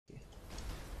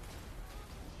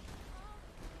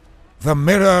The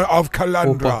mirror of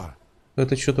Kalandra. Опа.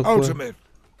 Это что такое? Ultimate.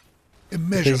 Это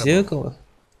Immeasurable. зеркало?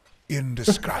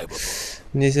 Indescribable.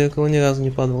 Мне зеркало ни разу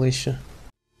не падало еще.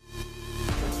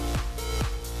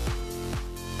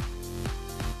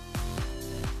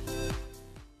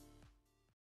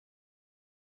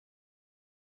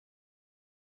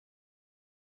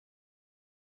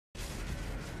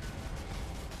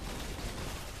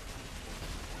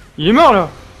 Il est mort là.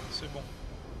 C'est bon.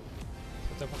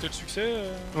 Ça t'a apporté le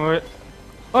succès Ouais.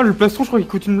 Ah, le plastron, je crois qu'il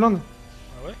coûte une blinde.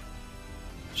 Ah ouais?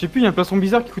 Je sais plus, il y a un plastron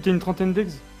bizarre qui coûtait une trentaine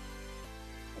d'ex.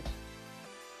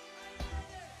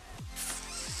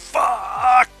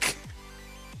 Fuck!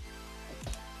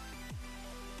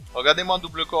 Regardez-moi un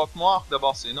double coop noir,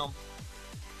 d'abord c'est énorme.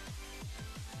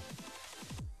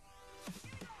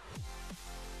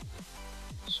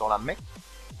 Sur la mec.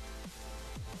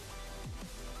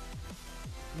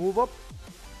 Move up.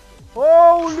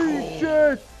 Holy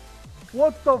shit!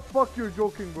 What the fuck, you're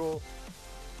joking, bro?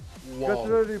 Get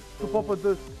ready to pop at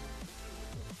this.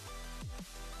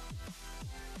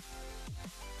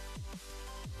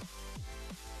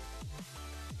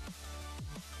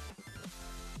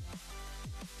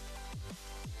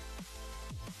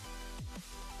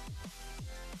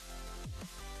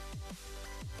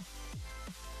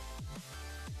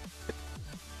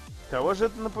 Кого же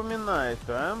это напоминает,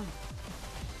 а?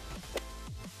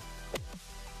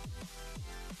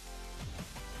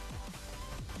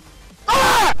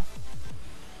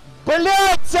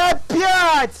 Блять,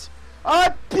 опять!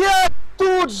 Опять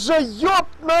тут же, ёб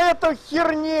на этой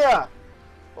херне!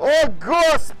 О,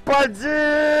 господи!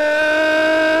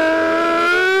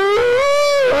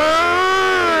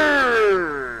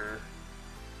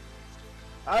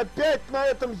 Опять на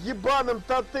этом ебаном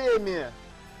тотеме!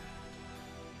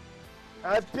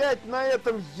 Опять на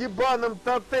этом ебаном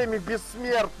тотеме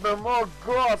бессмертном! О,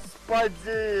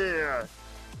 господи!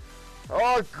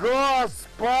 О,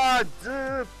 господи!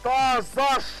 Да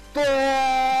за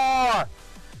что?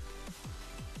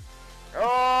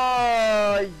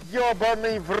 О,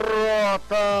 ёбаный в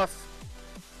рот!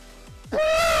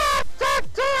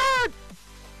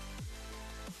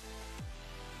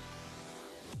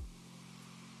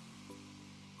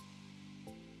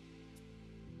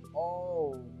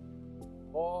 Oh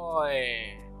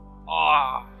boy.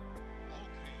 Ah.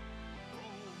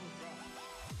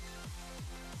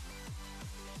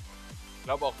 Ich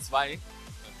glaube auch zwei.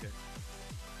 Okay.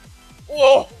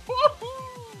 Oh!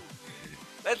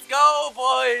 Let's go,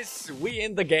 boys! We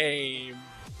in the game!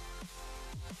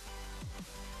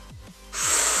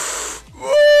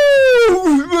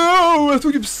 Wow, jag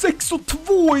tog typ 6 och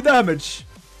 2 i damage.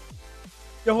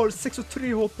 Jag har 6 och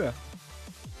 3 HP.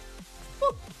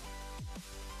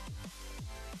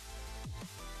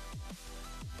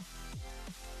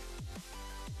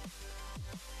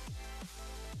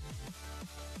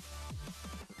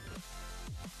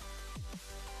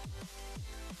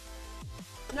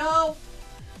 No!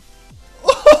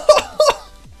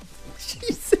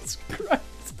 Jesus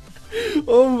Christ.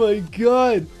 Oh my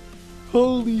god.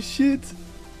 Holy shit.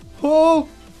 Oh.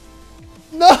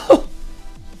 No.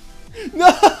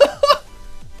 No.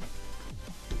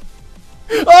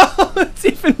 Oh, it's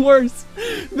even worse.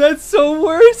 That's so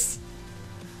worse.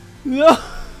 No.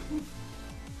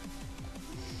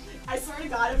 I swear to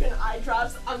God, if an eye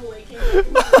drops, I'm leaking.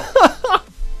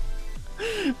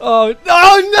 Oh,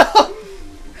 no.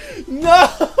 No!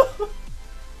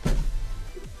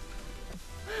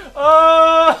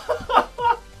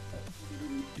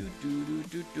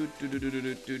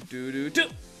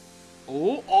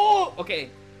 Oh, oh! Okay,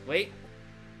 wait.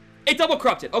 It double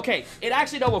corrupted. Okay, it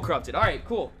actually double corrupted. Alright,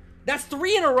 cool. That's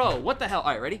 3 in a row. What the hell?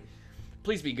 Alright, ready?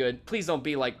 Please be good. Please don't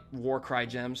be like Warcry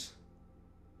gems.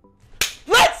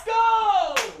 Let's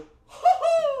go!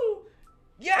 Woohoo!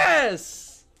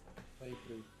 Yes!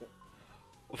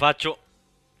 Faccio.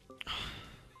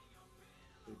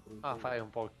 Ah, fai un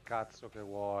po' il cazzo che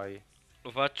vuoi. Lo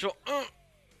faccio.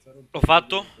 L'ho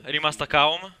fatto. È rimasta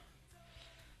calm.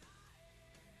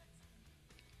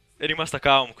 È rimasta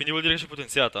calm, quindi vuol dire che si è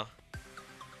potenziata.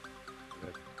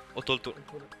 Ho tolto.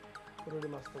 Sono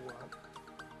rimasto uguale.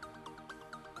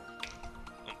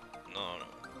 No, no.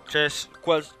 C'è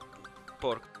quasi.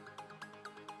 Porco.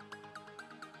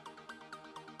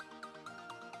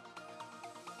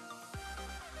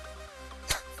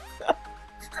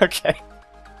 Okay.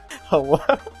 Oh,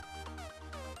 what?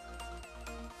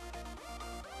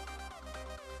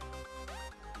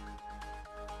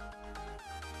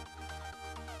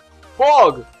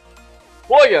 Fog!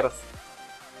 Warriors!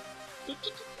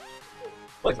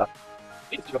 What is that?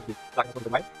 It's just black on the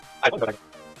mind. I don't know.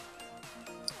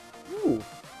 Ooh.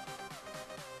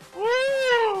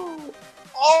 Oh!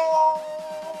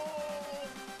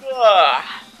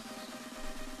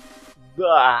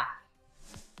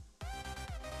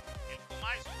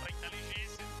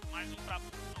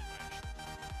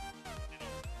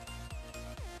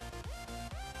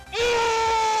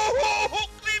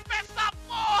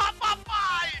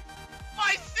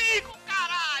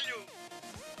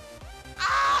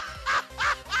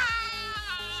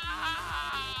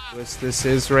 as this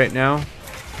is right now,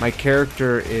 my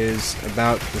character is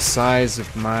about the size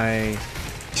of my...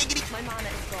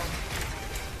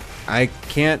 I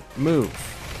can't move.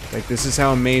 Like, this is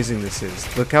how amazing this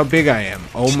is. Look how big I am.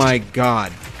 Oh my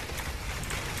god.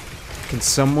 Can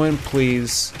someone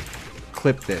please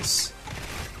clip this?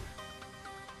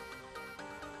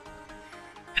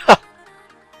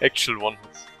 Actual one.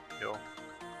 Yo.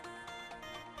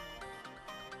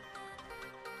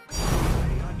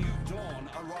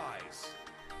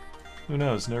 Who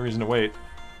knows? No reason to wait.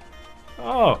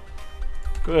 Oh,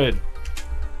 good.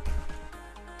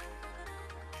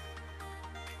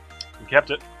 We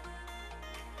kept it.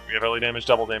 We have early damage,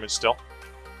 double damage still.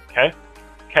 Okay.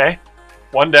 Okay.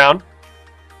 One down.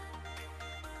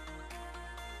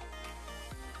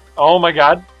 Oh my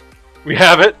god. We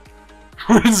have it.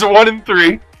 It's 1 in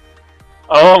 3.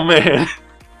 Oh man.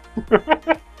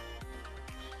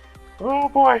 Oh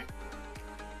boy.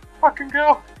 Fucking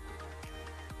go.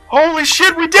 Holy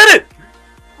shit, we did it!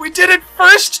 We did it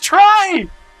first try!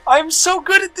 I'm so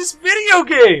good at this video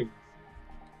game!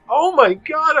 Oh my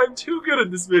god, I'm too good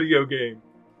at this video game.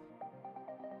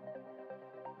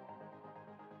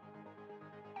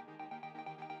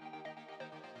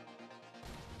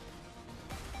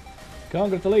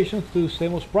 Congratulations to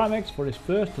Samos Primex for his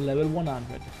first level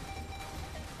 100.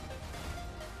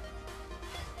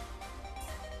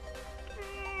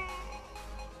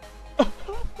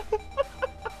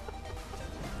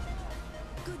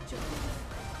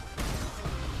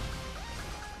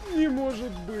 Не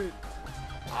может быть.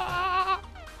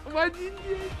 В один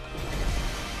день.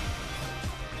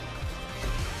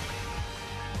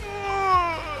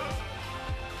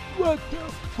 What the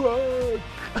fuck?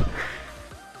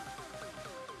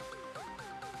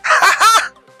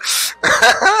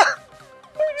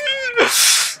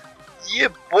 Yeah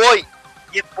boy!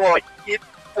 Yeah boy! Yeah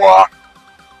boy!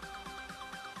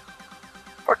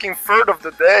 Fucking third of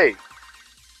the day!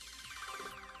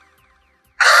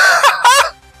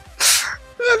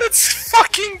 Let's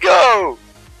fucking go!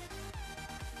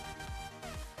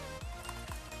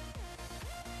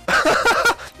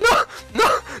 Non!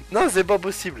 Non! Non, c'est pas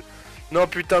possible! Non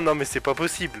putain, non mais c'est pas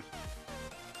possible!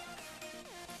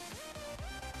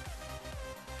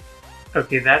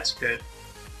 Okay, that's good.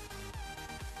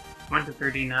 1 to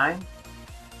 39.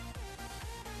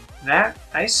 That,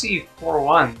 I see 4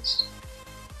 ones.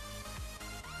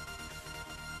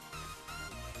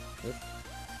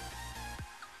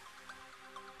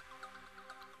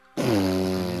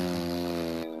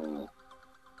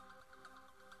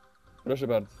 Proszę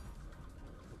bardzo.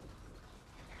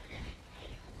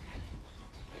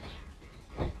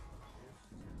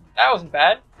 That wasn't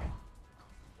bad.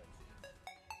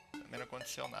 Também não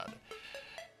aconteceu nada.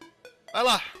 Vai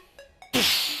lá!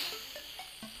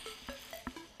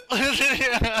 Ai,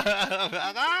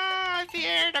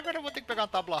 merda, agora eu vou ter que pegar uma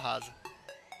tábua rasa.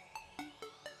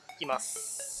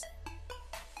 Ikimasu.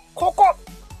 Koko!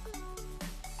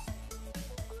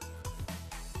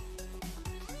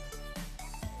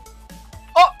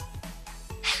 Oh!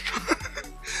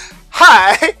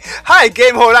 Hi! Hi,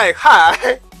 Game Online!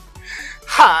 Hi!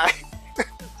 Hi!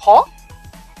 Ó!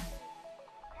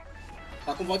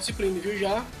 Tá com voto disciplina, viu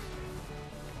já?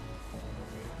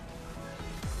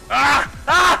 Ah!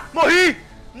 Ah! Morri!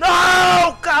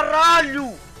 Não!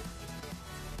 Caralho!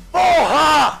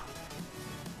 Porra!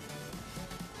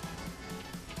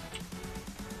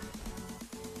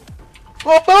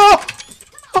 Oh!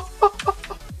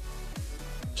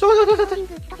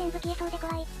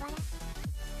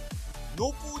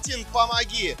 Ну, Путин,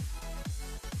 помоги!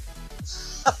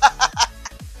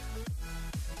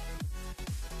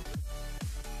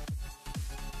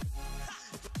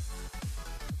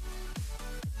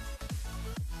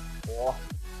 О.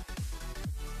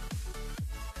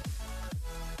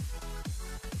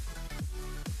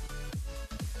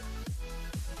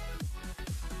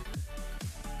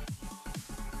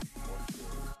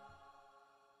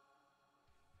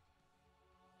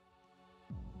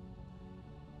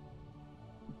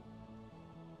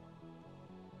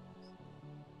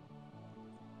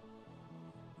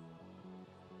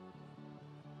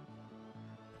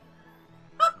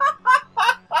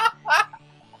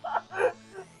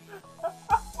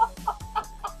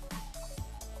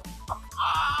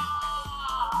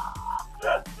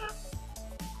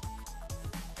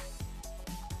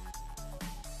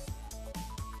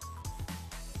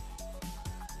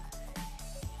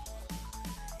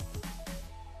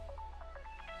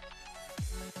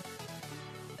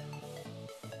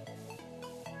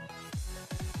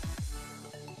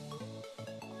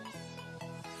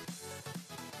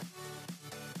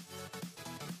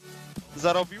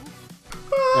 Zarobił?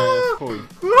 Chuj.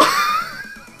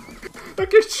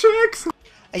 Takie checks!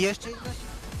 A jeszcze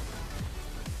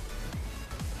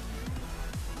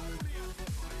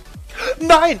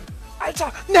Nein!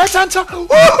 Alter! Netzhunter!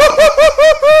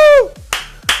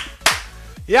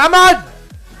 Ja, Mann!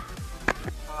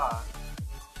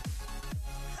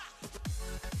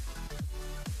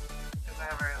 Because I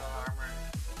have very little armor.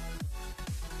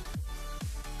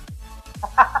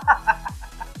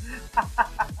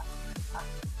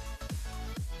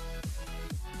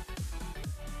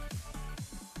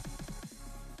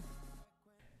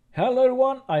 Hello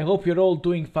everyone, I hope you're all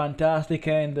doing fantastic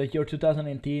and your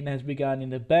 2018 has begun in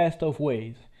the best of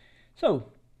ways. So,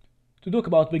 to talk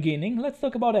about beginning, let's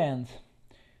talk about ends.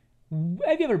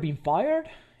 Have you ever been fired?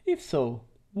 If so,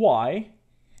 why?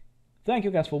 Thank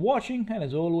you guys for watching, and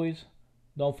as always,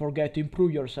 don't forget to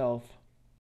improve yourself.